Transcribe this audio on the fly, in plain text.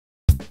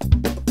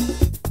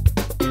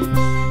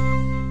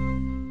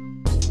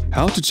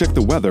How to check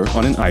the weather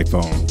on an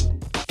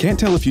iPhone. Can't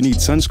tell if you need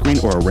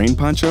sunscreen or a rain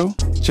poncho?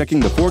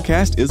 Checking the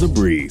forecast is a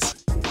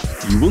breeze.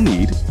 You will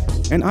need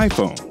an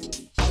iPhone.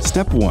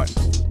 Step 1.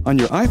 On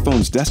your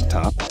iPhone's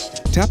desktop,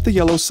 tap the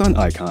yellow sun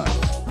icon.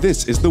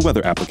 This is the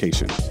weather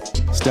application.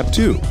 Step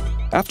 2.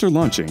 After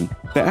launching,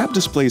 the app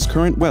displays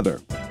current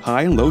weather,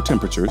 high and low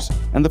temperatures,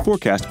 and the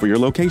forecast for your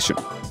location.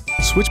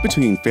 Switch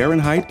between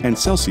Fahrenheit and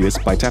Celsius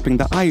by tapping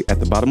the I at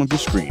the bottom of your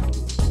screen.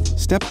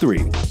 Step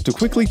 3. To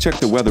quickly check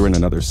the weather in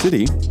another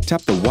city,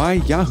 tap the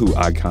Yahoo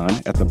icon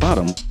at the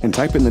bottom and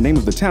type in the name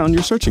of the town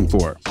you're searching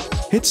for.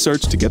 Hit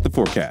search to get the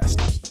forecast.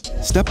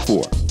 Step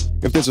 4.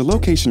 If there's a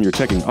location you're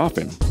checking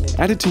often,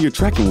 add it to your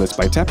tracking list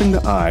by tapping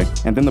the I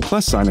and then the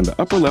plus sign in the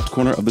upper left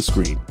corner of the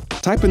screen.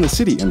 Type in the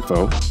city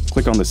info,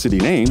 click on the city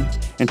name,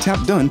 and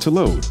tap Done to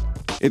load.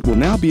 It will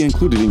now be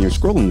included in your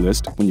scrolling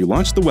list when you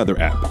launch the weather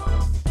app.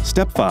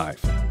 Step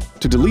 5.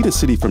 To delete a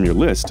city from your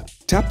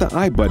list, tap the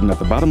I button at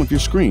the bottom of your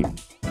screen.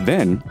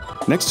 Then,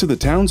 next to the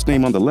town's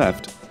name on the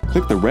left,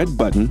 click the red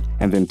button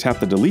and then tap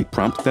the delete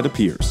prompt that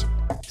appears.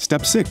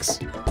 Step 6.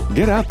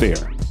 Get out there.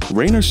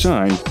 Rain or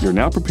shine, you're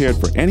now prepared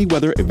for any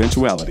weather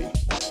eventuality.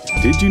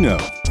 Did you know?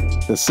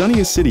 The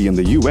sunniest city in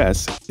the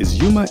U.S. is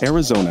Yuma,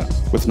 Arizona,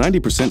 with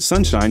 90%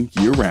 sunshine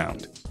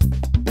year-round.